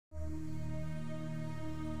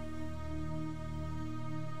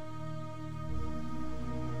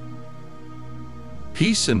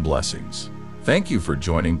Peace and blessings. Thank you for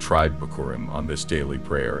joining Tribe Bakurim on this daily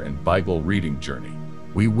prayer and Bible reading journey.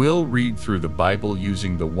 We will read through the Bible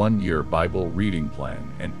using the one-year Bible reading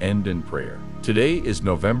plan and end in prayer. Today is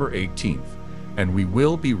November 18th, and we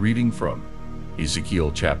will be reading from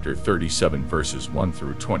Ezekiel chapter 37 verses 1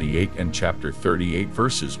 through 28 and chapter 38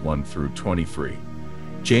 verses 1 through 23.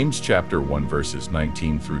 James chapter 1 verses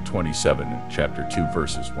 19 through 27 and chapter 2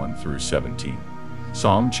 verses 1 through 17.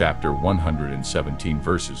 Psalm chapter 117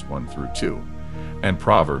 verses 1 through 2, and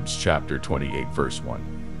Proverbs chapter 28 verse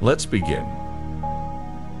 1. Let's begin.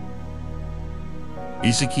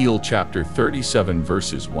 Ezekiel chapter 37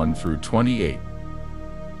 verses 1 through 28.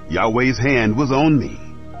 Yahweh's hand was on me,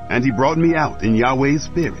 and he brought me out in Yahweh's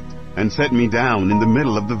spirit, and set me down in the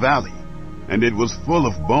middle of the valley, and it was full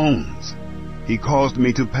of bones. He caused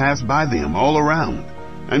me to pass by them all around,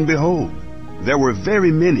 and behold, there were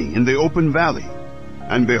very many in the open valley,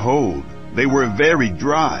 and behold, they were very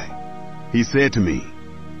dry. He said to me,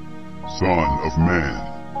 Son of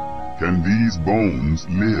man, can these bones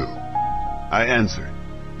live? I answered,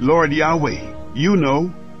 Lord Yahweh, you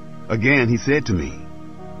know. Again he said to me,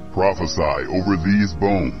 Prophesy over these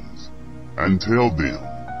bones, and tell them,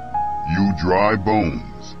 You dry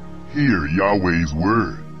bones, hear Yahweh's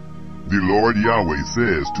word. The Lord Yahweh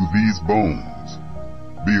says to these bones,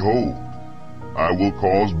 Behold, I will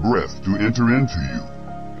cause breath to enter into you,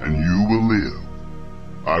 and you will live.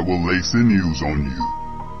 I will lay sinews on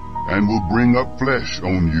you, and will bring up flesh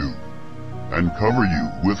on you, and cover you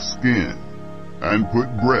with skin, and put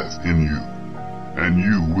breath in you, and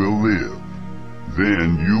you will live.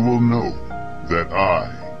 Then you will know that I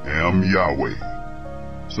am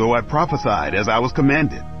Yahweh. So I prophesied as I was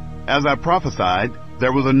commanded. As I prophesied,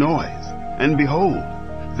 there was a noise, and behold,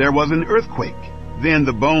 there was an earthquake. Then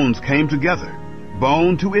the bones came together,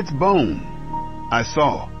 bone to its bone. I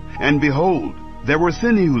saw, and behold, there were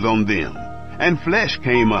sinews on them, and flesh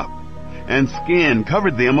came up, and skin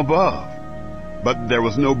covered them above, but there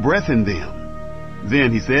was no breath in them.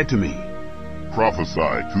 Then he said to me, Prophesy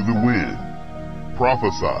to the wind.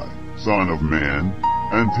 Prophesy, Son of man,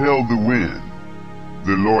 and tell the wind.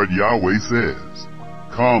 The Lord Yahweh says,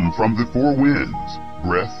 Come from the four winds,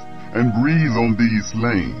 breath, and breathe on these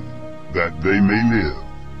slain, that they may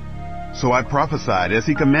live. So I prophesied as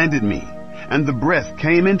he commanded me, and the breath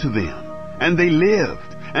came into them, and they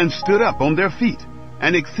lived, and stood up on their feet,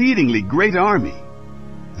 an exceedingly great army.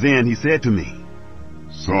 Then he said to me,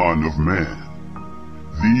 Son of man,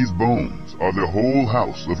 these bones are the whole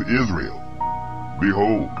house of Israel.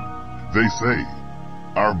 Behold, they say,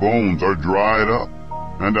 Our bones are dried up,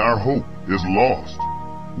 and our hope is lost.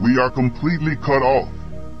 We are completely cut off.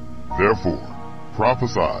 Therefore,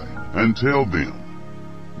 prophesy and tell them,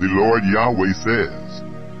 The Lord Yahweh says,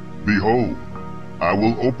 Behold, I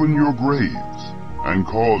will open your graves, and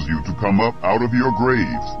cause you to come up out of your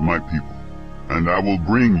graves, my people, and I will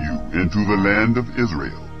bring you into the land of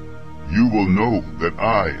Israel. You will know that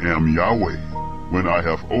I am Yahweh, when I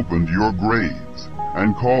have opened your graves,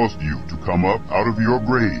 and caused you to come up out of your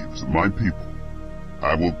graves, my people.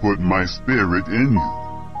 I will put my spirit in you,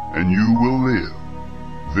 and you will live.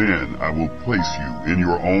 Then I will place you in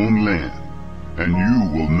your own land, and you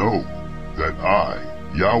will know that I,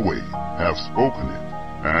 Yahweh, have spoken it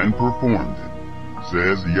and performed it,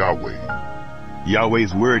 says Yahweh.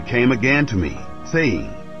 Yahweh's word came again to me,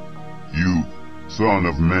 saying, You, son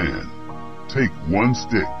of man, take one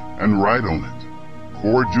stick and write on it,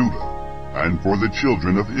 for Judah, and for the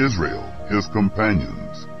children of Israel, his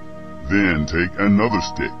companions. Then take another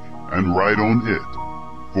stick and write on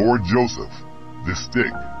it, for Joseph, the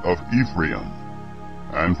stick of Ephraim,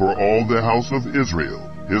 and for all the house of Israel,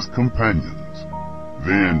 his companions.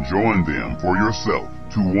 Then join them for yourself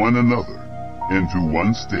to one another into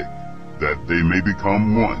one stick, that they may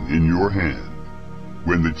become one in your hand.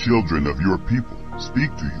 When the children of your people speak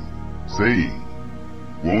to you, saying,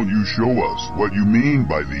 Won't you show us what you mean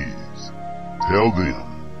by these? Tell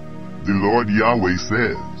them, The Lord Yahweh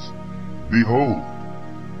says, Behold,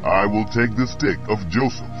 I will take the stick of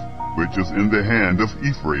Joseph, which is in the hand of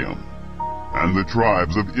Ephraim, and the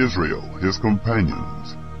tribes of Israel, his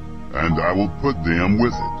companions, and I will put them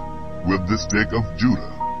with it, with the stick of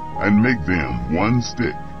Judah, and make them one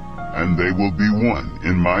stick, and they will be one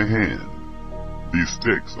in my hand. The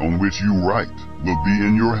sticks on which you write will be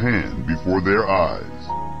in your hand before their eyes.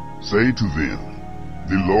 Say to them,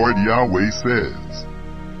 The Lord Yahweh says,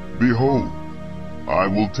 Behold, I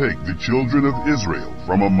will take the children of Israel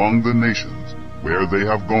from among the nations where they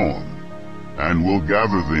have gone, and will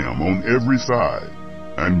gather them on every side,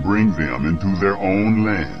 and bring them into their own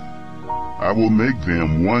land. I will make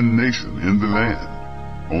them one nation in the land,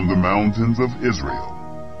 on the mountains of Israel,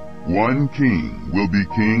 One king will be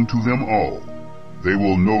king to them all. They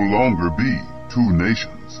will no longer be two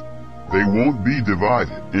nations. They won't be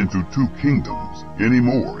divided into two kingdoms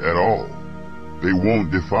anymore at all. They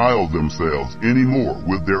won't defile themselves anymore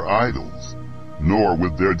with their idols, nor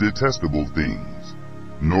with their detestable things,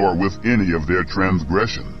 nor with any of their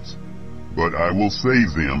transgressions. But I will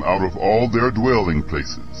save them out of all their dwelling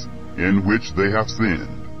places, in which they have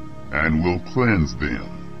sinned, and will cleanse them.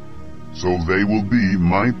 So they will be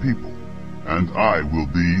my people, and I will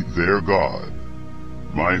be their God.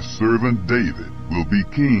 My servant David will be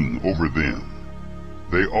king over them.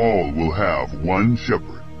 They all will have one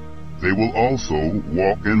shepherd. They will also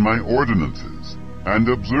walk in my ordinances, and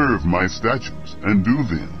observe my statutes, and do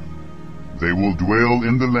them. They will dwell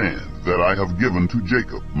in the land that I have given to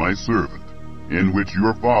Jacob my servant, in which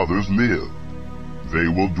your fathers lived. They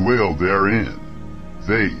will dwell therein,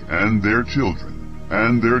 they and their children,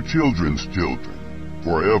 and their children's children,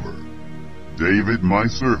 forever. David my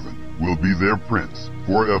servant will be their prince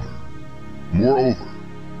forever. Moreover,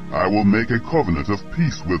 I will make a covenant of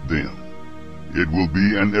peace with them. It will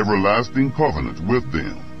be an everlasting covenant with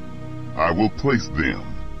them. I will place them,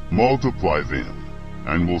 multiply them,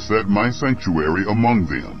 and will set my sanctuary among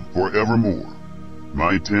them forevermore.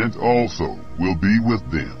 My tent also will be with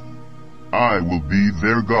them. I will be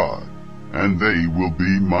their God, and they will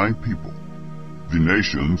be my people. The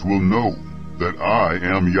nations will know that I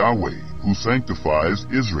am Yahweh, who sanctifies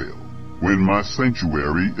Israel, when my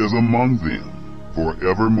sanctuary is among them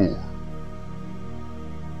forevermore.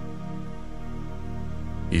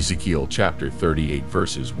 Ezekiel chapter 38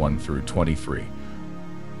 verses 1 through 23.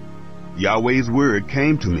 Yahweh's word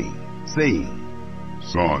came to me, saying,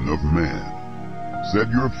 Son of man, set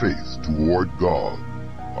your face toward Gog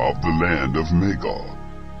of the land of Magog,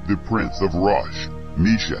 the prince of Rosh,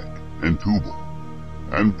 Meshach, and Tubal,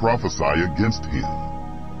 and prophesy against him,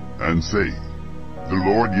 and say, The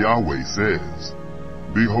Lord Yahweh says,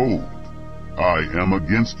 Behold, I am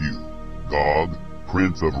against you, Gog,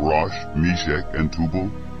 prince of Rosh, Meshach, and Tubal.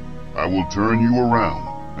 I will turn you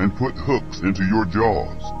around and put hooks into your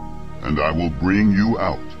jaws, and I will bring you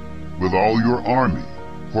out with all your army,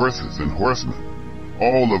 horses and horsemen,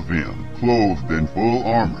 all of them clothed in full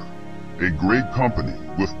armor, a great company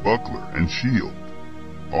with buckler and shield,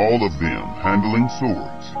 all of them handling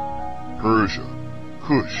swords, Persia,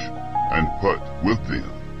 Cush, and Put with them,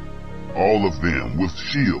 all of them with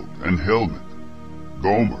shield and helmet,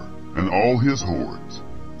 Gomer and all his hordes,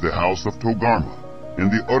 the house of Togarmah in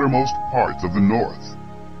the uttermost parts of the north,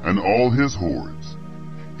 and all his hordes,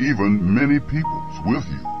 even many peoples with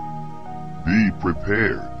you. Be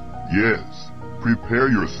prepared, yes, prepare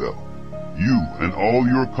yourself, you and all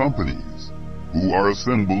your companies, who are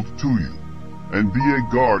assembled to you, and be a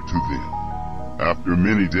guard to them. After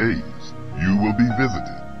many days you will be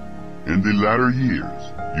visited. In the latter years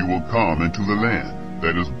you will come into the land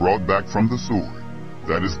that is brought back from the sword,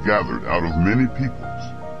 that is gathered out of many peoples,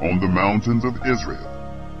 on the mountains of Israel,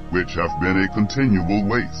 which have been a continual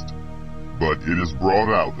waste. But it is brought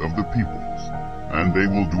out of the peoples, and they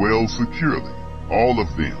will dwell securely, all of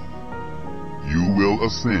them. You will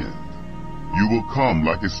ascend. You will come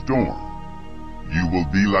like a storm. You will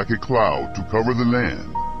be like a cloud to cover the land,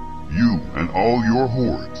 you and all your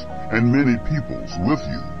hordes, and many peoples with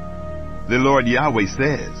you. The Lord Yahweh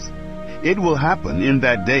says, It will happen in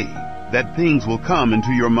that day that things will come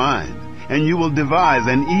into your mind, and you will devise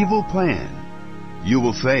an evil plan. You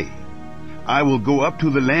will say, I will go up to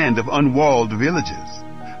the land of unwalled villages.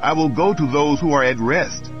 I will go to those who are at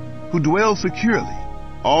rest, who dwell securely,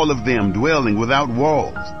 all of them dwelling without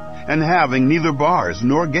walls, and having neither bars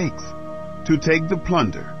nor gates, to take the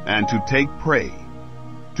plunder and to take prey,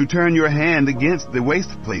 to turn your hand against the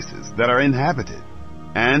waste places that are inhabited,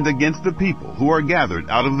 and against the people who are gathered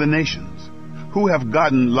out of the nations, who have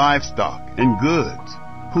gotten livestock and goods,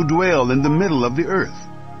 who dwell in the middle of the earth.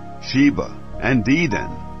 Sheba and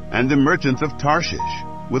Dedan and the merchants of Tarshish,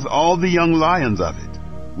 with all the young lions of it,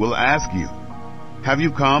 will ask you, Have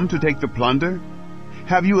you come to take the plunder?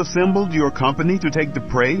 Have you assembled your company to take the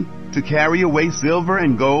prey, to carry away silver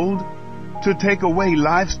and gold, to take away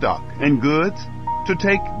livestock and goods, to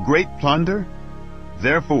take great plunder?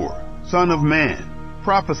 Therefore, Son of man,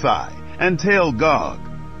 prophesy and tell Gog,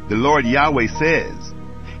 the Lord Yahweh says,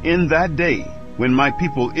 In that day, when my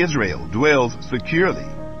people Israel dwells securely,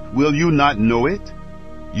 will you not know it?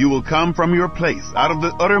 You will come from your place out of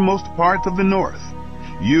the uttermost parts of the north,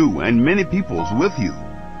 you and many peoples with you,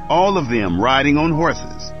 all of them riding on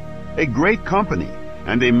horses, a great company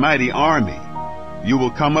and a mighty army. You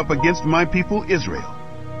will come up against my people Israel,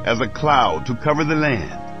 as a cloud to cover the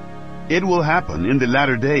land. It will happen in the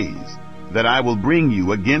latter days, that I will bring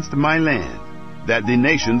you against my land, that the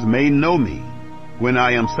nations may know me, when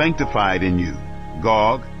I am sanctified in you,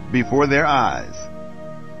 Gog, before their eyes.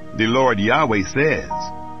 The Lord Yahweh says,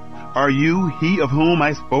 Are you he of whom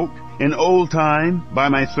I spoke in old time by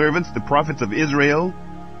my servants the prophets of Israel,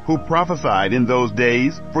 who prophesied in those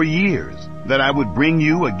days for years that I would bring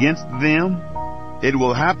you against them? It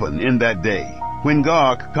will happen in that day, when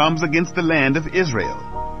Gog comes against the land of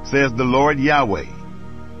Israel, says the Lord Yahweh,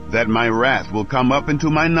 that my wrath will come up into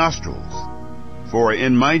my nostrils. For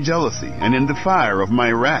in my jealousy and in the fire of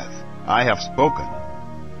my wrath I have spoken.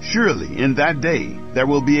 Surely in that day there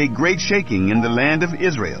will be a great shaking in the land of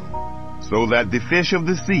Israel, so that the fish of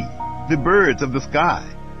the sea, the birds of the sky,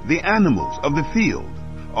 the animals of the field,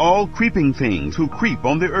 all creeping things who creep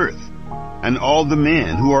on the earth, and all the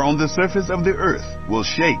men who are on the surface of the earth will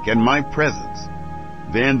shake at my presence.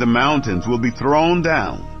 Then the mountains will be thrown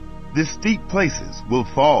down, the steep places will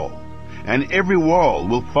fall, and every wall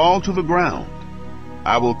will fall to the ground.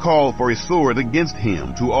 I will call for a sword against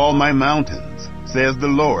him to all my mountains, says the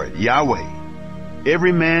Lord Yahweh.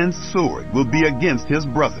 Every man's sword will be against his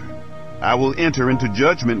brother. I will enter into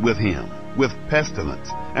judgment with him, with pestilence,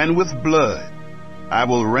 and with blood. I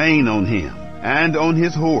will rain on him, and on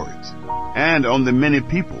his hordes, and on the many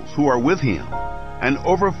peoples who are with him, an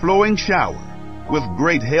overflowing shower, with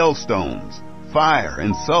great hailstones, fire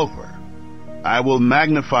and sulfur. I will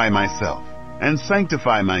magnify myself, and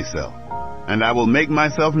sanctify myself, and I will make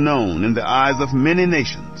myself known in the eyes of many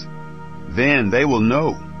nations. Then they will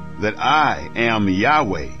know that I am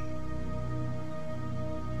Yahweh.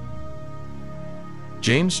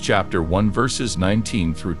 James chapter 1 verses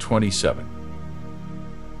 19 through 27.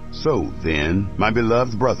 So then, my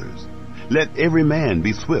beloved brothers, let every man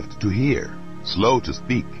be swift to hear, slow to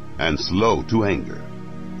speak, and slow to anger.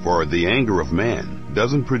 For the anger of man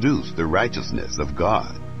doesn't produce the righteousness of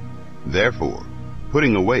God. Therefore,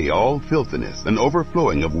 putting away all filthiness and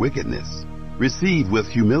overflowing of wickedness, receive with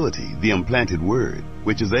humility the implanted word,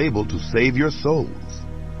 which is able to save your souls.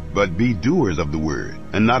 But be doers of the word,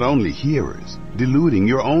 and not only hearers, deluding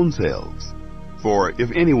your own selves. For if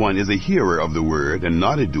anyone is a hearer of the word and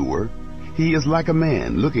not a doer, he is like a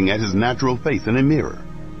man looking at his natural face in a mirror.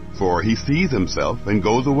 For he sees himself and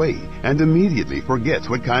goes away, and immediately forgets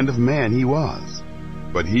what kind of man he was.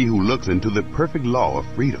 But he who looks into the perfect law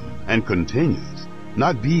of freedom and continues,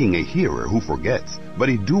 not being a hearer who forgets, but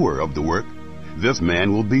a doer of the work, this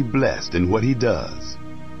man will be blessed in what he does.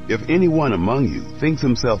 If anyone among you thinks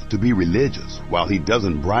himself to be religious while he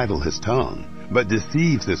doesn't bridle his tongue, but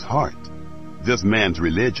deceives his heart, this man's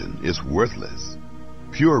religion is worthless.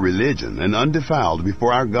 Pure religion and undefiled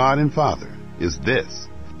before our God and Father is this,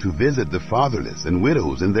 to visit the fatherless and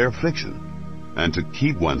widows in their affliction, and to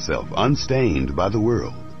keep oneself unstained by the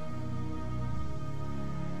world.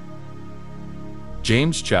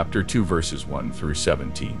 James chapter 2 verses 1 through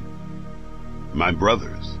 17. My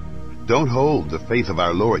brothers, don't hold the faith of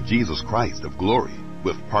our Lord Jesus Christ of glory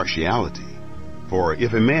with partiality. For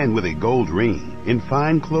if a man with a gold ring in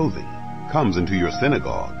fine clothing comes into your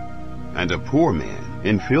synagogue, and a poor man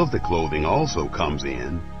in filthy clothing also comes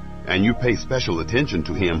in, and you pay special attention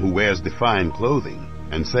to him who wears the fine clothing,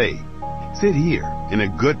 and say, "Sit here in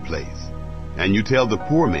a good place," and you tell the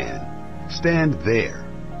poor man, "Stand there,"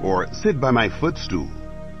 or "Sit by my footstool,"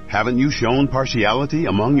 haven't you shown partiality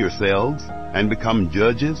among yourselves, and become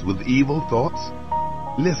judges with evil thoughts?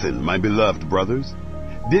 Listen, my beloved brothers,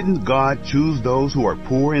 didn't God choose those who are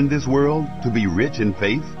poor in this world to be rich in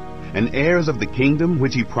faith, and heirs of the kingdom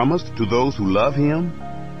which he promised to those who love him?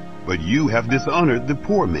 But you have dishonored the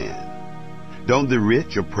poor man. Don't the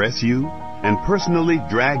rich oppress you, and personally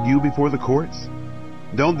drag you before the courts?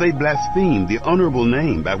 Don't they blaspheme the honorable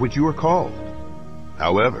name by which you are called?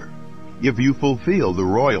 However, if you fulfill the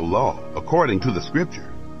royal law according to the Scripture,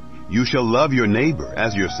 you shall love your neighbor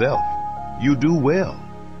as yourself, you do well.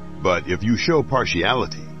 But if you show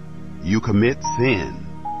partiality, you commit sin,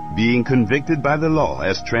 being convicted by the law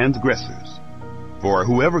as transgressors. For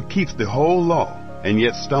whoever keeps the whole law and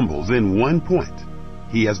yet stumbles in one point,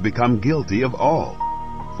 he has become guilty of all.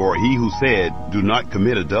 For he who said, "Do not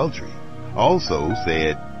commit adultery," also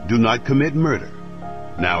said, "Do not commit murder."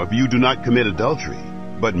 Now if you do not commit adultery,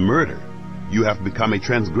 but murder, you have become a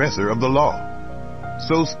transgressor of the law.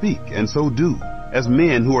 So speak and so do, as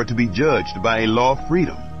men who are to be judged by a law of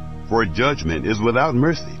freedom. For judgment is without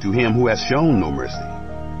mercy to him who has shown no mercy.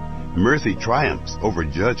 Mercy triumphs over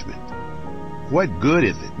judgment. What good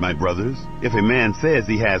is it, my brothers, if a man says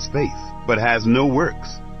he has faith, but has no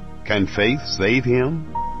works? Can faith save him?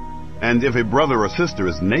 And if a brother or sister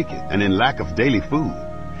is naked and in lack of daily food,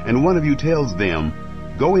 and one of you tells them,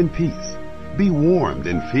 "Go in peace, be warmed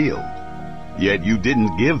and filled," Yet you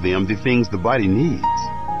didn't give them the things the body needs.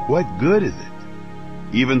 What good is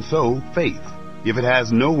it? Even so, faith, if it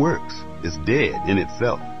has no works, is dead in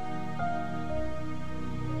itself.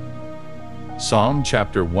 Psalm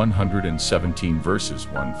chapter 117 verses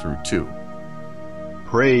 1 through 2.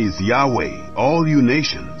 Praise Yahweh, all you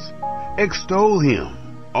nations. Extol him,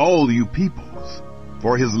 all you peoples.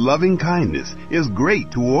 For his loving kindness is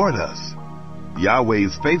great toward us.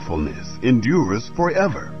 Yahweh's faithfulness endures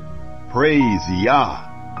forever. Praise Yah.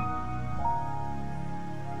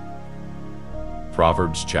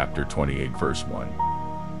 Proverbs chapter 28 verse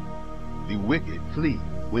 1. The wicked flee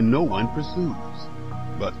when no one pursues,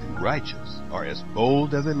 but the righteous are as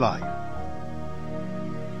bold as a lion.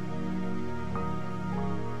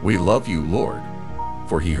 We love you, Lord,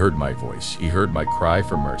 for he heard my voice. He heard my cry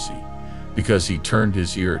for mercy, because he turned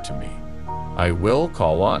his ear to me. I will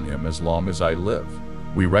call on him as long as I live.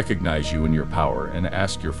 We recognize you in your power and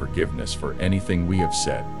ask your forgiveness for anything we have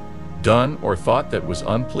said, done, or thought that was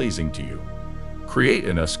unpleasing to you. Create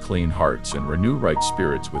in us clean hearts and renew right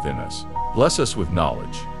spirits within us. Bless us with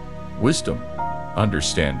knowledge, wisdom,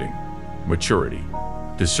 understanding, maturity,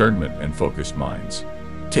 discernment, and focused minds.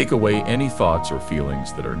 Take away any thoughts or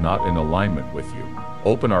feelings that are not in alignment with you.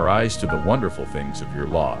 Open our eyes to the wonderful things of your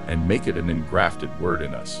law and make it an engrafted word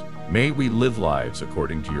in us. May we live lives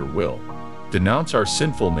according to your will. Denounce our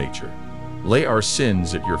sinful nature. Lay our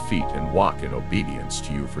sins at your feet and walk in obedience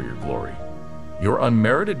to you for your glory. Your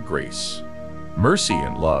unmerited grace, mercy,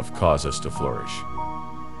 and love cause us to flourish.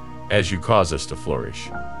 As you cause us to flourish,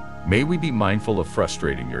 may we be mindful of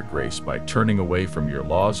frustrating your grace by turning away from your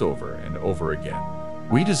laws over and over again.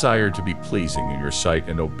 We desire to be pleasing in your sight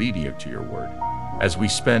and obedient to your word. As we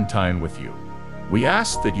spend time with you, we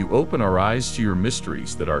ask that you open our eyes to your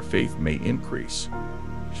mysteries, that our faith may increase.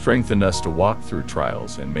 Strengthen us to walk through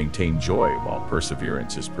trials and maintain joy while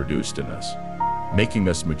perseverance is produced in us, making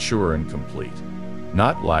us mature and complete,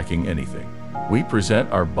 not lacking anything. We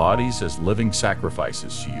present our bodies as living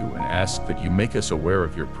sacrifices to you and ask that you make us aware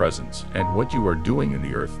of your presence and what you are doing in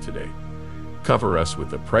the earth today. Cover us with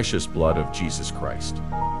the precious blood of Jesus Christ.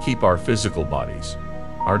 Keep our physical bodies,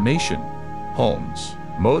 our nation, homes,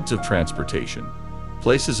 modes of transportation,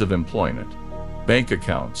 places of employment, bank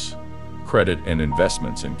accounts, credit and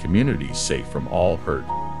investments, and communities safe from all hurt,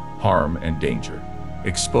 harm, and danger.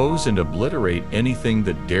 Expose and obliterate anything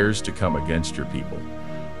that dares to come against your people.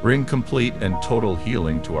 Bring complete and total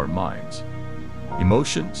healing to our minds,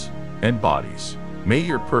 emotions, and bodies. May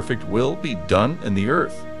your perfect will be done in the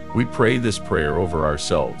earth. We pray this prayer over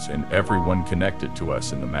ourselves and everyone connected to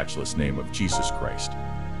us in the matchless name of Jesus Christ,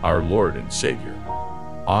 our Lord and Savior.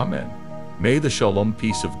 Amen. May the shalom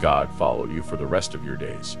peace of God follow you for the rest of your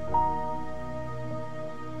days.